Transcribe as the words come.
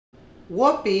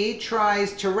Whoopi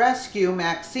tries to rescue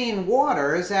Maxine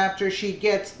Waters after she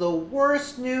gets the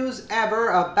worst news ever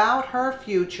about her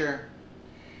future.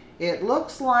 It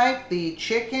looks like the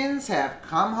chickens have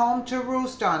come home to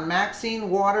roost on Maxine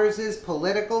Waters'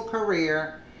 political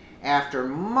career after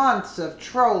months of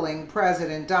trolling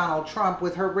President Donald Trump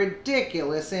with her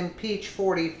ridiculous Impeach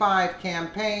 45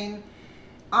 campaign.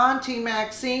 Auntie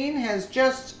Maxine has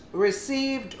just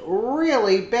received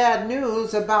really bad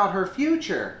news about her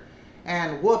future.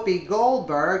 And Whoopi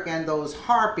Goldberg and those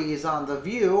harpies on The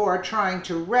View are trying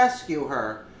to rescue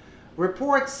her.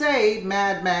 Reports say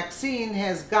Mad Maxine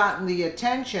has gotten the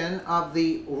attention of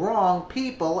the wrong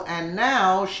people and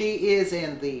now she is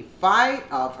in the fight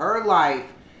of her life.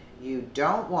 You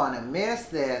don't want to miss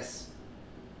this.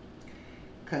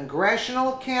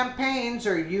 Congressional campaigns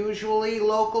are usually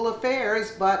local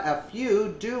affairs, but a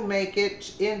few do make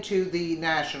it into the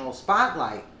national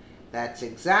spotlight. That's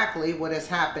exactly what has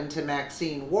happened to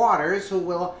Maxine Waters, who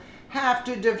will have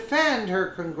to defend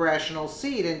her congressional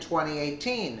seat in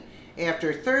 2018.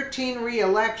 After 13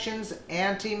 re-elections,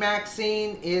 Auntie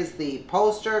Maxine is the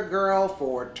poster girl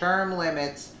for term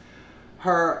limits.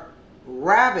 Her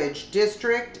ravaged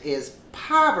district is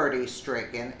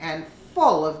poverty-stricken and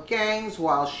full of gangs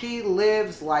while she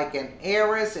lives like an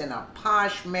heiress in a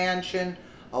posh mansion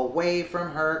away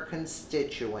from her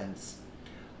constituents.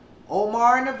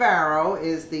 Omar Navarro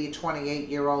is the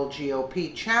 28-year-old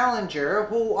GOP challenger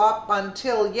who up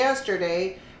until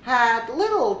yesterday had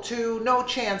little to no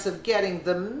chance of getting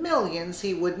the millions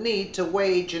he would need to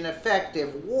wage an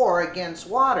effective war against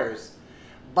Waters.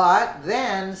 But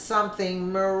then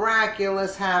something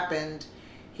miraculous happened.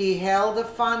 He held a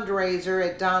fundraiser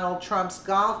at Donald Trump's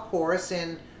golf course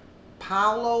in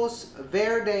Palos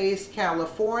Verdes,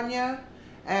 California,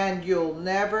 and you'll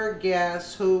never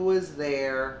guess who was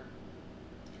there.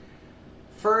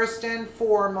 First and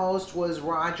foremost was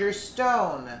Roger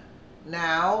Stone.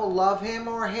 Now, love him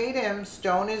or hate him,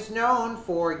 Stone is known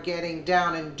for getting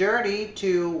down and dirty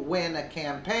to win a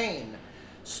campaign.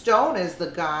 Stone is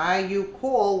the guy you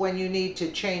call when you need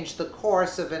to change the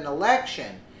course of an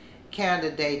election.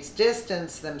 Candidates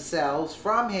distance themselves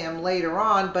from him later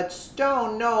on, but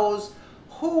Stone knows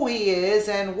who he is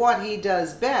and what he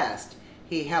does best.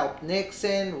 He helped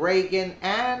Nixon, Reagan,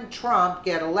 and Trump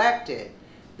get elected.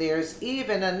 There's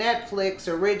even a Netflix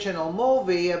original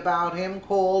movie about him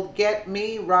called Get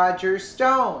Me Roger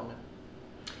Stone.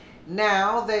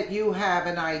 Now that you have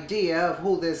an idea of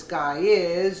who this guy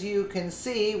is, you can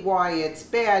see why it's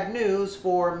bad news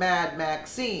for Mad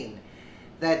Maxine.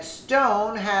 That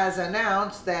Stone has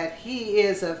announced that he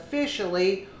is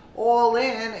officially all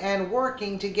in and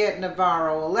working to get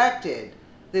Navarro elected.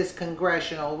 This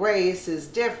congressional race is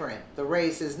different. The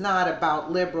race is not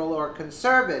about liberal or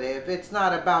conservative. It's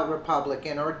not about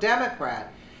Republican or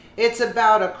Democrat. It's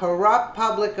about a corrupt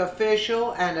public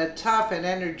official and a tough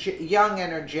and young,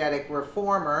 energetic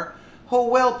reformer who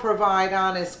will provide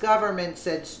honest government,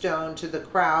 said Stone to the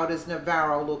crowd as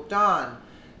Navarro looked on.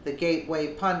 The Gateway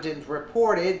pundit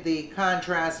reported the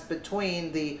contrast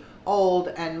between the old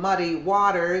and muddy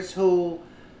Waters, whom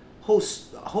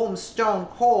Stone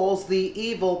calls the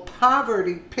evil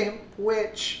poverty pimp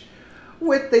witch,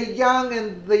 with the young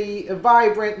and the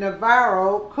vibrant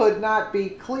Navarro could not be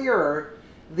clearer.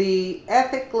 The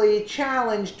ethically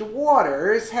challenged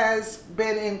Waters has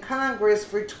been in Congress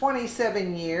for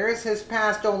 27 years, has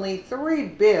passed only 3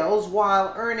 bills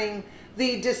while earning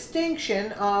the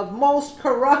distinction of most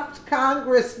corrupt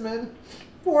congressman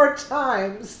 4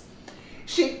 times.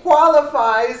 She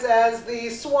qualifies as the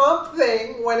Swamp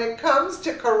Thing when it comes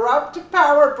to corrupt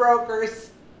power brokers.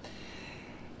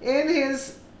 In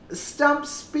his stump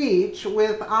speech,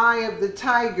 with Eye of the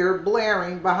Tiger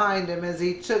blaring behind him as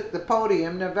he took the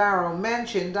podium, Navarro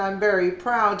mentioned, "I'm very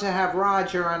proud to have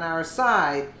Roger on our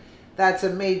side. That's a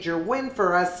major win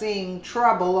for us, seeing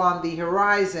trouble on the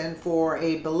horizon for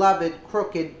a beloved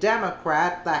crooked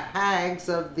Democrat. The hags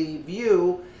of The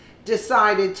View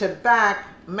decided to back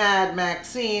Mad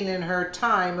Maxine in her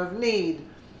time of need."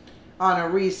 On a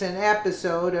recent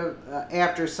episode of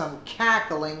after some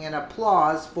cackling and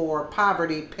applause for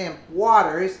poverty pimp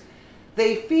Waters,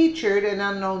 they featured an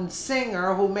unknown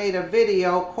singer who made a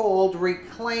video called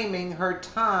 "Reclaiming Her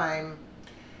Time."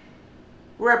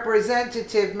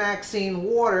 Representative Maxine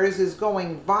Waters is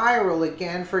going viral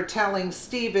again for telling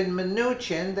Stephen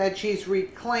Mnuchin that she's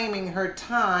reclaiming her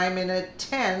time in a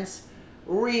tense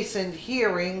recent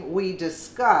hearing we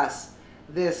discuss.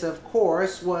 This, of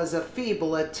course, was a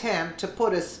feeble attempt to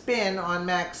put a spin on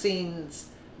Maxine's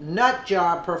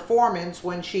nutjob performance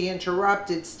when she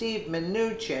interrupted Steve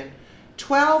Mnuchin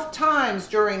 12 times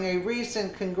during a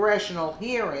recent congressional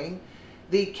hearing.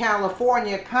 the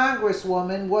California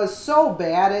Congresswoman was so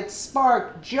bad it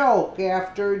sparked joke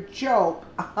after joke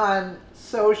on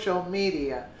social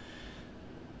media.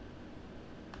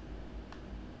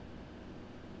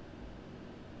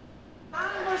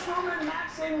 Congresswoman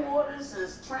Maxine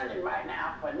is trending right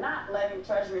now for not letting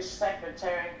Treasury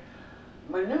Secretary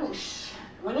Mnuchin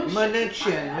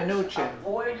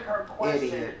avoid her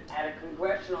question Idiot. at a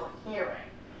congressional hearing.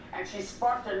 And she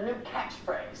sparked a new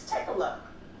catchphrase. Take a look.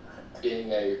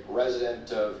 Being a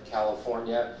resident of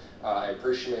California, I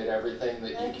appreciate everything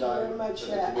that you've done for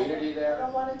the community there. I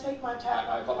don't want to take my time.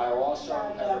 I also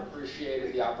have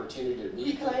appreciated the opportunity to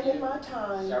meet with you my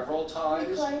time. several times.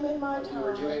 Reclaiming my When we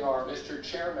were time. doing our Mr.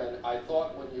 Chairman, I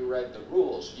thought when you read the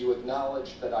rules, you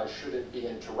acknowledged that I shouldn't be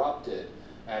interrupted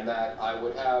and that I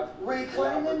would have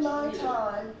Reclaiming my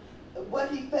time. What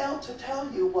he failed to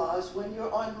tell you was when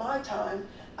you're on my time,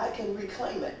 I can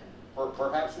reclaim it. Or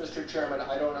perhaps, Mr. Chairman,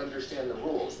 I don't understand the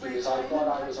rules because I thought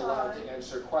I was allowed to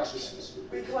answer questions.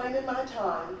 Reclaiming my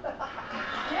time.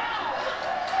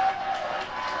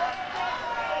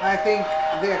 I think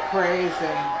they're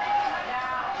crazy.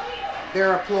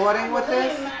 They're applauding with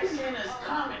this? Maxine is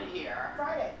coming here.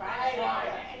 Friday.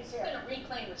 She's going to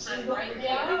reclaim the time right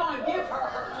Yeah, we're going to give her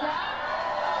her time.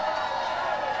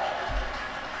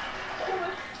 It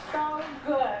was so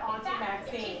good, Auntie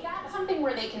Maxine. Is that something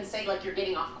where they can say, like, you're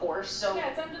getting off course? So Yeah,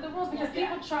 it's under the rules because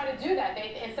people try to do that.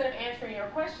 They, instead of answering your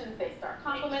questions, they start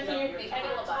complimenting you. They And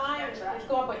feel the about time it. is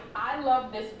going. But I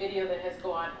love this video that has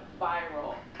gone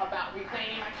viral about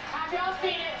reclaiming. Have y'all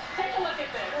seen it? Take a look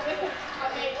at this. This is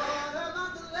amazing.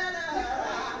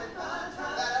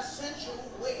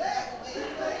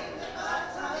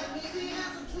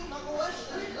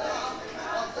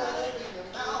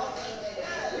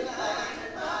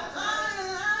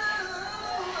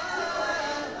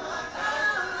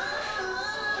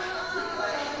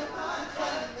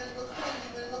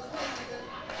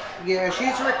 Yeah,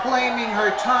 she's reclaiming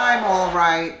her time all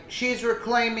right. She's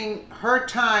reclaiming her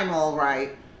time all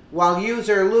right, while yous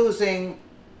are losing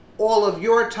all of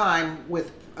your time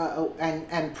with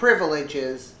and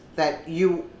privileges that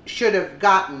you should have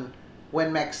gotten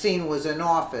when Maxine was in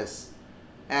office.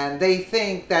 And they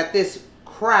think that this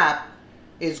crap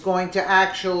is going to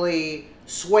actually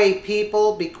sway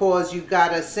people because you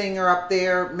got a singer up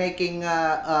there making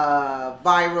a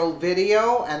viral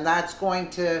video, and that's going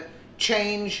to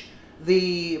change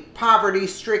the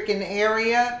poverty-stricken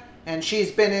area, and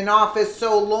she's been in office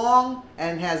so long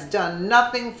and has done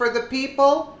nothing for the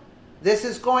people. This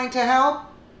is going to help?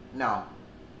 No.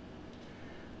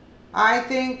 I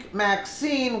think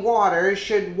Maxine Waters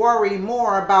should worry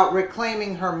more about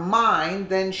reclaiming her mind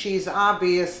than she's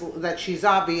obviously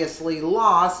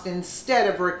lost,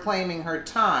 instead of reclaiming her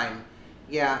time.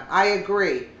 Yeah, I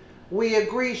agree. We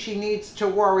agree she needs to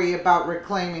worry about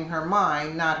reclaiming her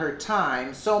mind, not her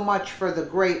time. So much for the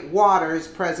great Waters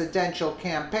presidential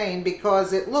campaign,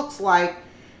 because it looks like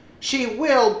she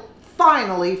will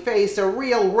finally face a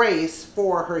real race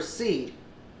for her seat.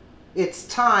 It's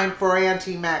time for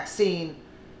Auntie Maxine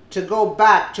to go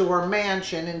back to her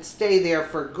mansion and stay there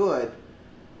for good.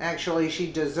 Actually,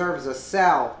 she deserves a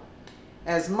cell.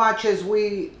 As much as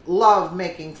we love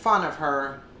making fun of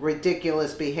her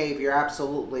ridiculous behavior,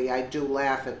 absolutely, I do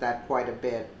laugh at that quite a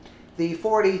bit. The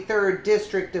 43rd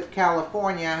District of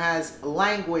California has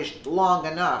languished long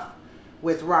enough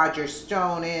with Roger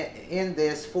Stone in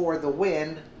this for the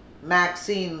win.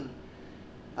 Maxine,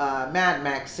 Mad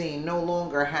Maxine, no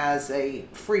longer has a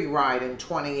free ride in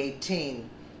 2018.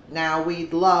 Now,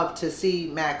 we'd love to see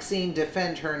Maxine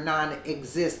defend her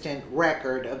non-existent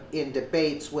record in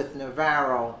debates with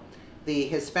Navarro, the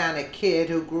Hispanic kid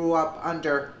who grew up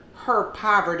under her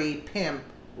poverty pimp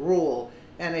rule.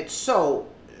 And it's so,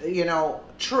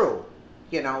 true.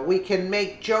 We can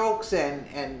make jokes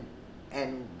and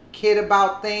kid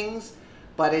about things,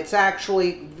 but it's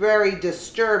actually very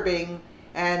disturbing.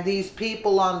 And these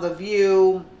people on The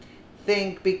View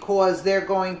think because they're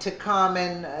going to come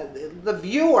and The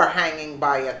View are hanging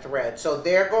by a thread, so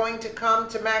they're going to come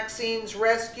to Maxine's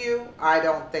rescue? I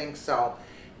don't think so.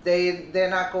 They're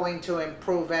not going to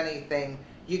improve anything.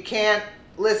 You can't,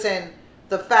 listen,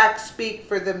 the facts speak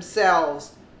for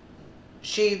themselves.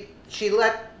 She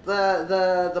let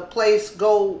the place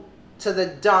go to the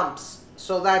dumps,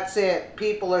 so that's it.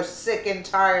 People are sick and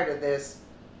tired of this,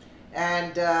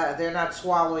 and they're not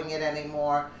swallowing it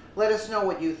anymore. Let us know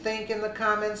what you think in the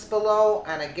comments below,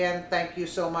 and again, thank you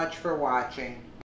so much for watching.